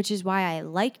 Yes. Which is why I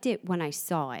liked it when I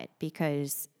saw it,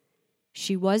 because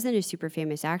she wasn't a super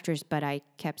famous actress, but I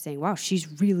kept saying, wow,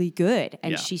 she's really good.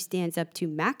 And Yeah. she stands up to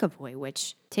McAvoy,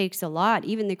 which takes a lot.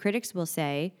 Even the critics will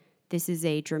say this is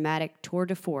a dramatic tour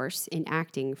de force in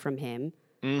acting from him,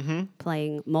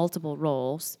 playing multiple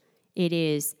roles. It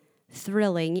is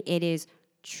thrilling. It is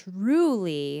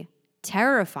truly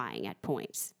terrifying at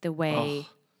points, the way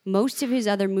most of his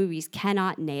other movies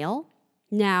cannot nail.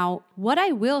 Now, what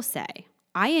I will say,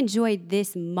 I enjoyed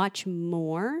this much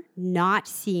more not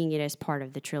seeing it as part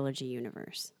of the trilogy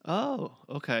universe. Oh,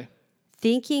 okay.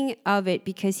 Thinking of it,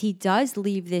 because he does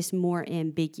leave this more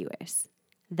ambiguous,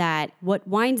 that what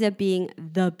winds up being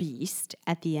the beast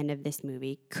at the end of this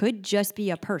movie could just be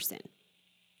a person.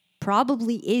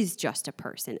 Probably is just a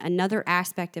person. Another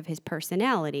aspect of his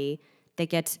personality that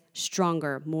gets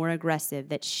stronger, more aggressive,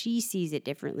 that she sees it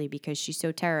differently because she's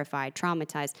so terrified,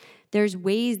 traumatized. There's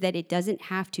ways that it doesn't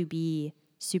have to be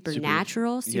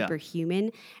supernatural,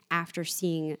 superhuman. After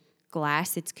seeing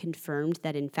Glass, it's confirmed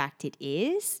that in fact it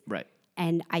is. Right.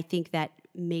 And I think that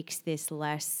makes this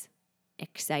less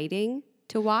exciting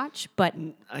to watch, but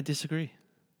I disagree.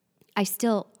 I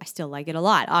still like it a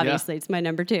lot. Obviously, It's my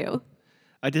number 2.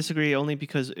 I disagree only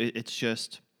because it's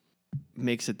just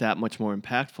makes it that much more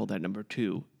impactful that number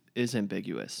 2 is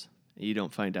ambiguous. You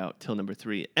don't find out till number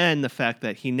 3. And the fact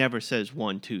that he never says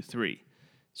 1, 2, 3.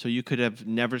 So you could have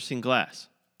never seen Glass.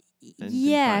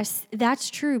 Yes, that's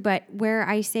true. But where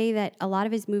I say that a lot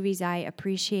of his movies, I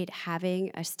appreciate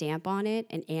having a stamp on it,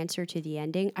 an answer to the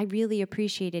ending. I really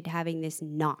appreciated having this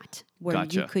not, where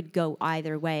you could go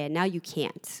either way, and now you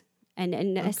can't.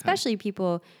 And especially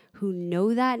people who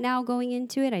know that now going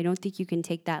into it, I don't think you can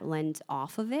take that lens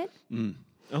off of it.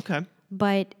 Okay.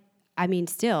 But, I mean,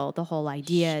 still, the whole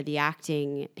idea, the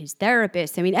acting, his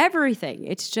therapist, I mean, everything.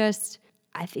 It's just,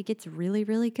 I think it's really,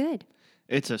 really good.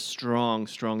 It's a strong,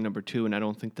 strong number 2, and I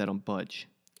don't think that'll budge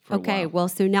for a while. Well,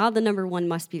 so now the number 1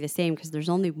 must be the same because there's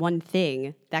only one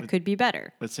thing that could be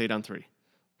better. Let's say it on 3.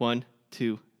 1,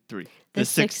 2, 3. The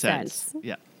Sixth Sixth Sense.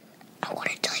 Yeah. I want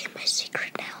to tell you my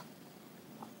secret now.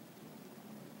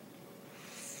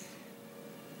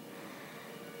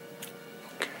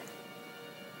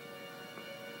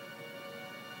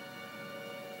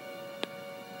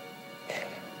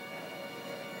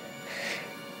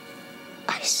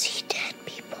 I see dead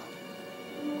people.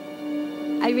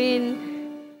 I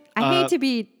mean, I hate to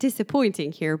be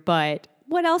disappointing here, but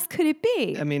what else could it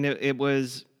be? I mean, it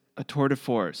was a tour de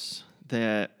force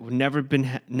that would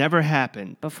never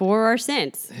happened. Before or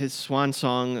since? His swan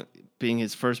song being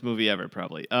his first movie ever,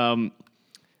 probably.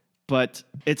 But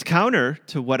it's counter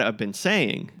to what I've been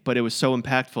saying, but it was so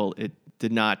impactful, it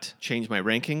did not change my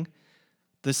ranking.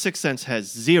 The Sixth Sense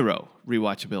has 0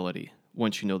 rewatchability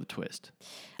once you know the twist.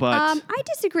 But I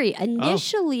disagree.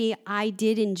 Initially, I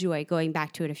did enjoy going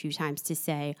back to it a few times to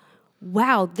say,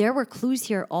 wow, there were clues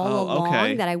here all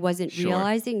along that I wasn't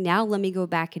realizing. Now let me go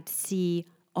back and see,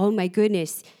 oh my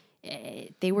goodness,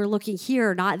 they were looking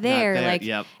here, not there.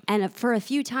 And for a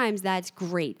few times, that's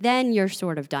great. Then you're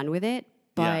sort of done with it.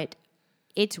 But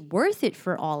it's worth it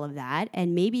for all of that.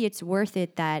 And maybe it's worth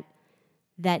it that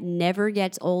never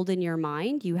gets old in your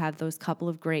mind. You have those couple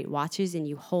of great watches and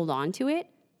you hold on to it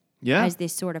as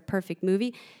this sort of perfect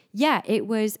movie. Yeah, it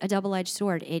was a double-edged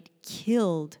sword. It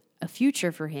killed a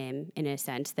future for him in a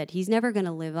sense that he's never going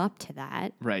to live up to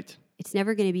that. Right. It's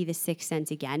never going to be the Sixth Sense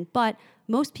again. But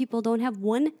most people don't have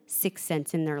one Sixth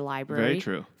Sense in their library. Very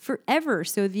true. Forever.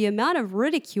 So the amount of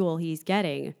ridicule he's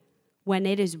getting when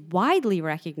it is widely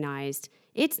recognized,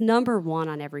 it's number 1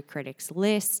 on every critic's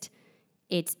list.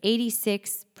 It's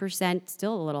 86%,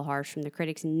 still a little harsh from the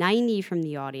critics, 90% from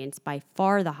the audience, by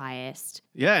far the highest.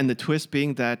 Yeah, and the twist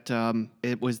being that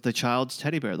it was the child's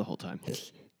teddy bear the whole time.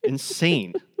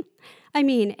 Insane. I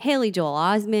mean, Haley Joel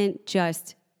Osment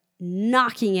just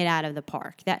knocking it out of the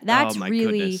park. That's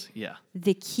really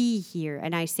the key here.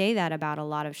 And I say that about a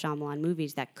lot of Shyamalan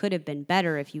movies that could have been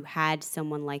better if you had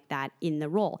someone like that in the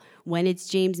role. When it's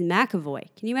James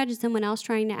McAvoy, can you imagine someone else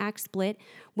trying to act Split?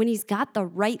 When he's got the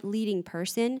right leading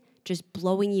person just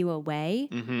blowing you away,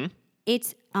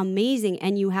 it's amazing.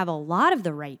 And you have a lot of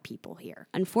the right people here.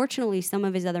 Unfortunately, some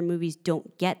of his other movies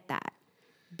don't get that.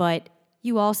 But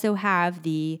you also have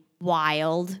the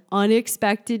wild,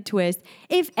 unexpected twist.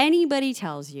 If anybody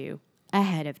tells you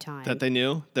ahead of time that they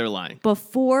knew, they're lying.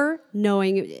 Before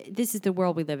knowing, this is the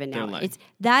world we live in now. They're lying.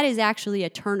 That is actually a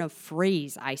turn of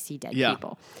phrase, I see dead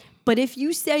people. But if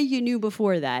you say you knew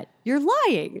before that, you're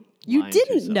lying. You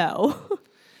didn't know.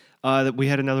 We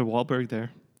had another Wahlberg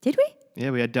there. Did we? Yeah,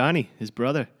 we had Donnie, his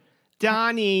brother.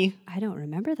 Donnie. I don't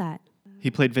remember that. He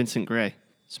played Vincent Gray.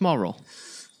 Small role.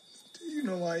 Do you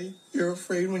know why you're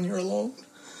afraid when you're alone?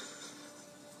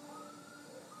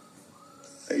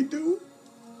 I do.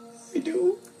 I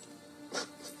do.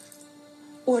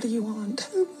 What do you want?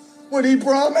 What he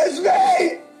promised me!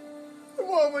 I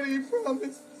want what he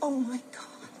promised. Oh my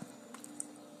God.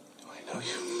 Do I know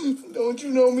you? Don't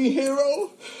you know me,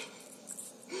 hero?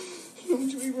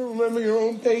 Don't you even remember your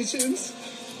own patience?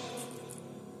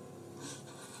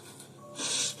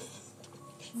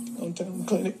 Downtown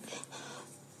clinic.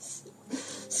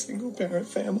 Single parent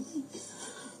family.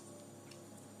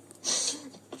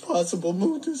 Possible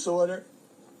mood disorder.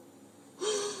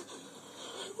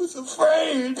 I was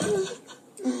afraid.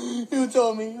 You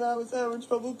told me I was having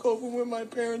trouble coping with my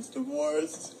parents'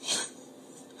 divorce.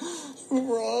 You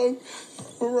were wrong.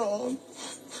 You were wrong.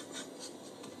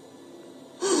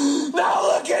 Now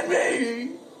look at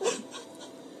me!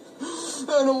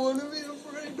 I don't want to be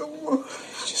afraid no more.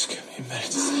 Just give me a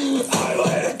minute. I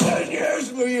waited 10 years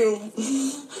for you.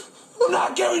 I'm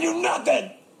not giving you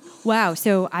nothing. Wow.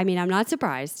 So, I mean, I'm not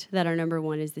surprised that our number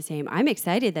one is the same. I'm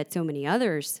excited that so many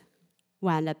others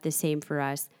wound up the same for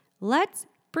us. Let's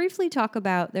briefly talk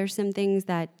about there's some things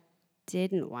that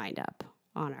didn't wind up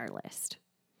on our list.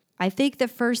 I think the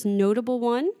first notable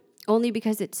one, only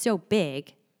because it's so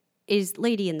big, is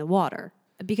Lady in the Water,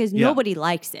 because nobody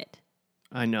likes it.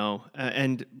 I know.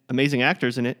 And amazing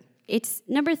actors in it. It's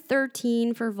number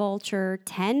 13 for Vulture,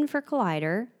 10 for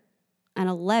Collider, and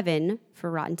 11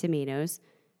 for Rotten Tomatoes,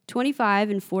 25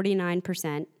 and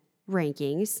 49%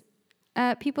 rankings.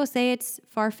 People say it's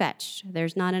far-fetched.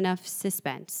 There's not enough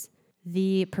suspense.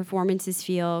 The performances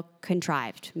feel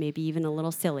contrived, maybe even a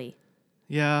little silly.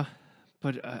 Yeah,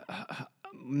 but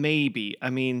maybe. I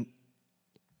mean,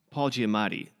 Paul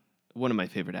Giamatti, one of my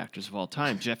favorite actors of all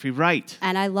time, Jeffrey Wright.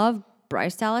 And I love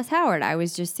Bryce Dallas Howard. I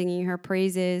was just singing her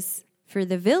praises for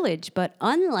The Village, but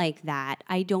unlike that,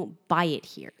 I don't buy it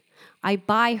here. I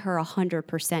buy her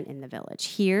 100% in The Village.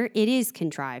 Here, it is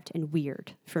contrived and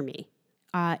weird for me.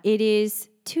 It is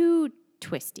too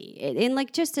twisty, in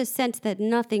like just a sense that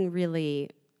nothing really,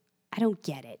 I don't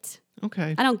get it.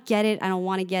 Okay. I don't get it. I don't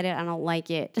want to get it. I don't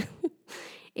like it.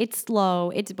 It's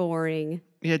slow. It's boring.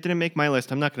 Yeah, it didn't make my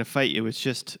list. I'm not going to fight you. It's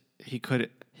just he could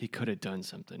have done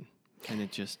something, and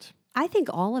it just. I think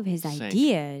all of his sank.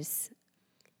 ideas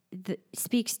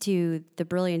speaks to the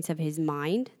brilliance of his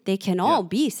mind. They can all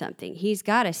be something. He's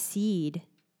got a seed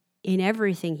in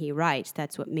everything he writes.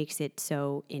 That's what makes it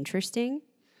so interesting.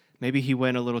 Maybe he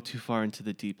went a little too far into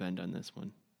the deep end on this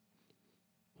one.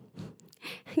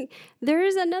 There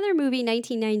is another movie,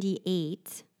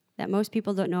 1998, that most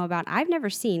people don't know about. I've never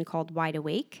seen, called Wide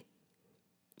Awake.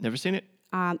 Never seen it?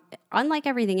 Unlike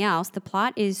everything else, the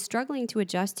plot is struggling to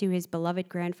adjust to his beloved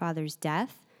grandfather's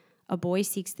death. A boy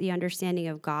seeks the understanding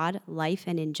of God, life,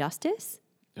 and injustice.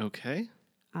 Okay.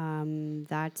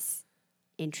 That's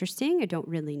interesting. I don't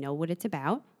really know what it's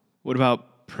about. What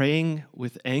about Praying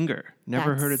with Anger?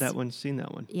 Never heard of that one, seen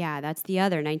that one. Yeah, that's the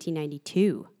other,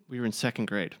 1992. We were in second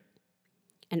grade.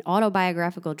 An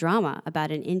autobiographical drama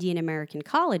about an Indian-American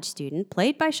college student,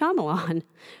 played by Shyamalan,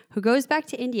 who goes back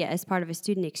to India as part of a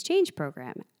student exchange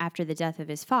program after the death of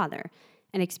his father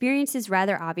and experiences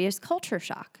rather obvious culture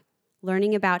shock,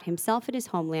 learning about himself and his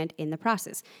homeland in the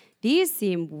process. These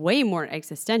seem way more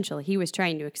existential. He was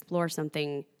trying to explore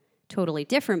something totally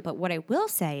different, but what I will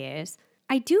say is,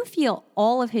 I do feel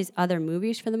all of his other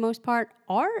movies, for the most part,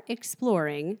 are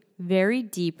exploring very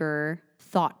deeper,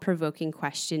 thought-provoking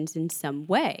questions in some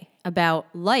way about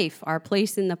life, our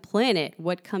place in the planet,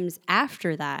 what comes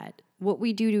after that, what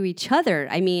we do to each other.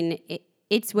 I mean,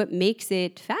 it's what makes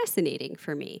it fascinating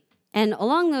for me. And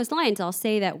along those lines, I'll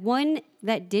say that one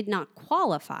that did not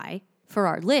qualify for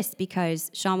our list because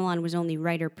Shyamalan was only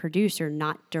writer-producer,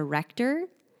 not director,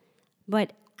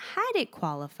 but had it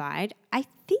qualified, I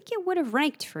think it would have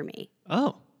ranked for me.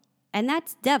 Oh. And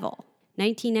that's Devil,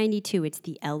 1992. It's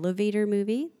the elevator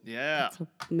movie. Yeah. That's what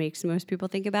makes most people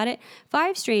think about it.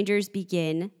 5 strangers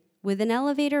begin with an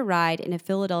elevator ride in a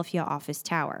Philadelphia office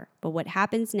tower. But what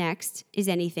happens next is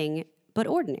anything but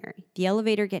ordinary. The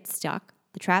elevator gets stuck.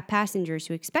 The trapped passengers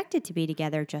who expected to be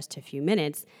together just a few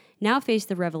minutes now face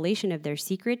the revelation of their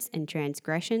secrets and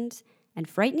transgressions, and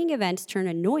frightening events turn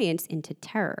annoyance into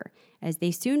terror as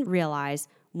they soon realize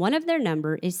one of their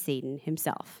number is Satan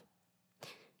himself.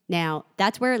 Now,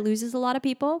 that's where it loses a lot of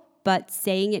people, but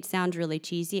saying it sounds really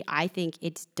cheesy, I think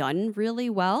it's done really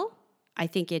well. I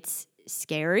think it's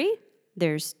scary.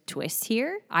 There's twists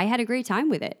here. I had a great time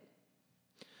with it.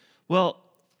 Well,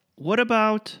 what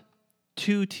about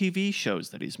 2 TV shows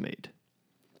that he's made?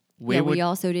 We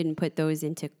also didn't put those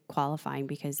into qualifying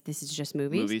because this is just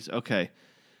movies. Okay.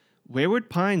 Wayward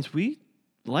Pines, we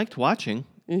liked watching.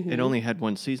 It only had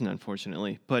one season,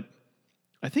 unfortunately. But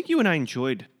I think you and I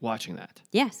enjoyed watching that.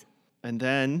 Yes. And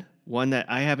then one that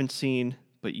I haven't seen,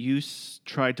 but you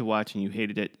tried to watch and you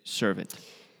hated it, Servant.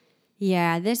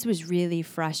 Yeah, this was really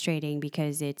frustrating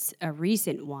because it's a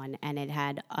recent one and it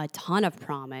had a ton of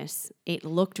promise. It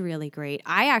looked really great.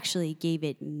 I actually gave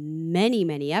it many,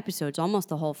 many episodes, almost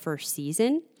the whole first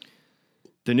season.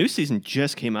 The new season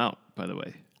just came out, by the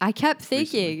way. I kept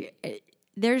thinking,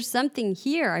 there's something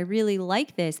here. I really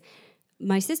like this.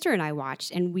 My sister and I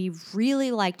watched, and we really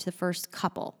liked the first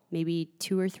couple, maybe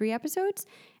 2 or 3 episodes.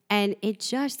 And it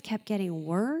just kept getting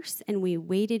worse, and we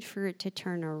waited for it to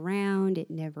turn around. It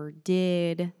never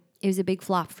did. It was a big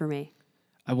flop for me.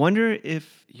 I wonder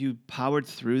if you powered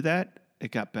through that,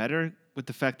 it got better with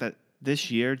the fact that this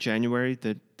year, January,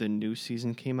 the new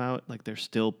season came out. Like, they're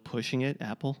still pushing it,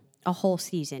 Apple. A whole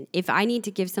season. If I need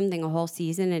to give something a whole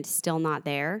season and it's still not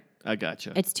there, I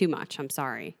gotcha. it's too much. I'm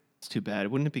sorry. It's too bad.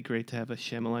 Wouldn't it be great to have a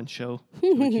Shyamalan show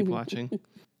that we keep watching?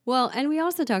 Well, and we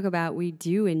also talk about we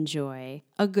do enjoy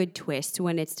a good twist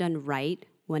when it's done right,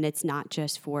 when it's not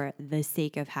just for the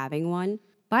sake of having one.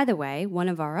 By the way, one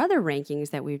of our other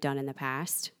rankings that we've done in the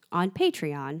past on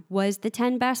Patreon was the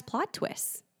 10 best plot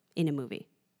twists in a movie.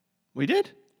 We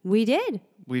did? We did.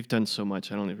 We've done so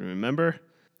much, I don't even remember.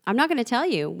 I'm not going to tell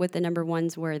you what the number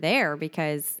ones were there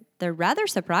because they're rather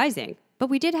surprising. But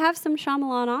we did have some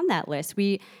Shyamalan on that list.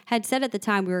 We had said at the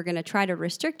time we were going to try to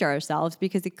restrict ourselves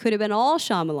because it could have been all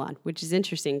Shyamalan, which is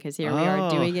interesting because here we are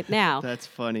doing it now. That's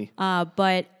funny.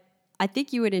 But I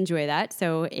think you would enjoy that.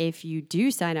 So if you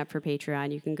do sign up for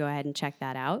Patreon, you can go ahead and check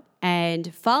that out.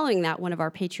 And following that, one of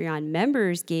our Patreon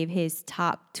members gave his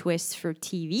top twists for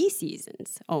TV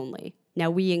seasons only. Now,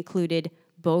 we included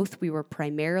both. We were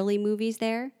primarily movies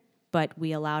there, but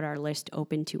we allowed our list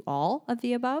open to all of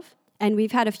the above. And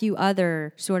we've had a few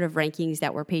other sort of rankings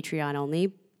that were Patreon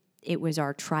only. It was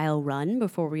our trial run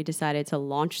before we decided to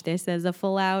launch this as a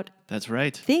full-out That's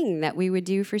right. thing that we would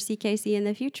do for CKC in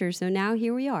the future. So now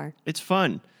here we are. It's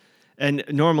fun. And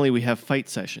normally we have fight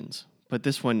sessions, but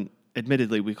this one,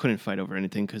 admittedly, we couldn't fight over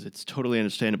anything because it's totally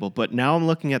understandable. But now I'm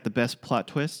looking at the best plot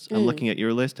twists. I'm looking at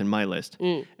your list and my list.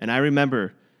 And I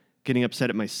remember getting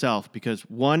upset at myself because,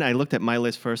 one, I looked at my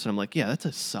list first and I'm like, yeah, that's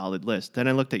a solid list. Then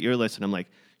I looked at your list and I'm like,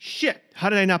 shit, how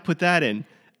did I not put that in?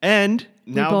 And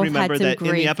now remember that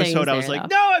in the episode I was like,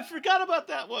 no, I forgot about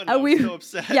that one. I was so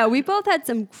upset. Yeah, we both had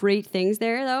some great things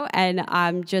there, though.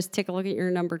 And just take a look at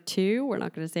your number 2. We're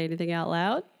not going to say anything out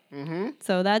loud. Mm-hmm.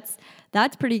 So that's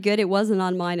pretty good. It wasn't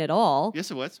on mine at all.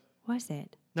 Yes, it was. Was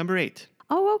it? Number 8.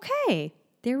 Oh, okay.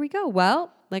 There we go.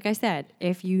 Well, like I said,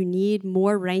 if you need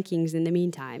more rankings in the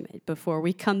meantime, before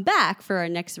we come back for our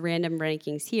next random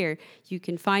rankings here, you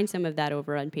can find some of that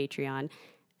over on Patreon.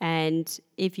 And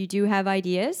if you do have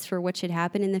ideas for what should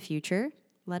happen in the future,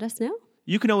 let us know.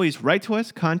 You can always write to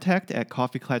us,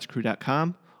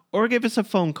 contact@coffeeclatchcrew.com, or give us a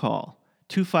phone call,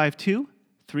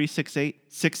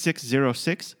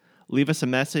 252-368-6606. Leave us a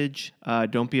message.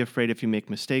 Don't be afraid if you make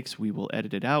mistakes. We will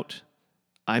edit it out.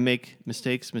 I make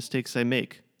mistakes I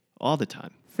make all the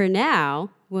time. For now,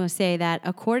 we'll say that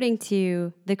according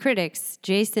to the critics,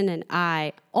 Jason and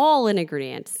I, all in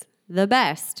agreement, the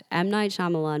best M. Night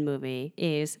Shyamalan movie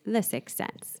is The Sixth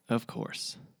Sense. Of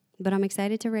course. But I'm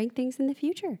excited to rank things in the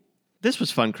future. This was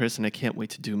fun, Chris, and I can't wait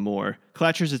to do more.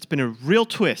 Clatchers, it's been a real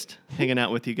twist hanging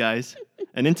out with you guys.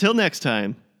 And until next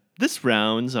time, this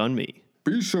round's on me.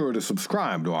 Be sure to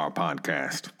subscribe to our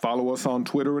podcast. Follow us on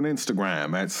Twitter and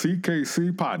Instagram at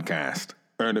CKC Podcast.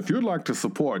 And if you'd like to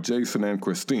support Jason and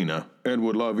Christina and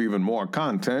would love even more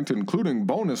content, including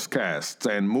bonus casts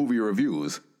and movie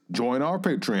reviews, join our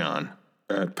Patreon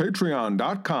at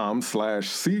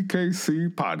patreon.com/CKC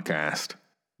Podcast.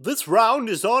 This round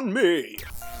is on me.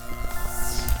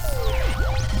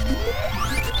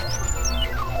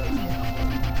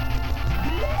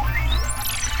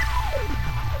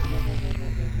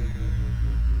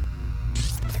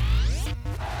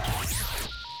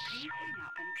 Please hang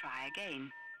up and try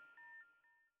again.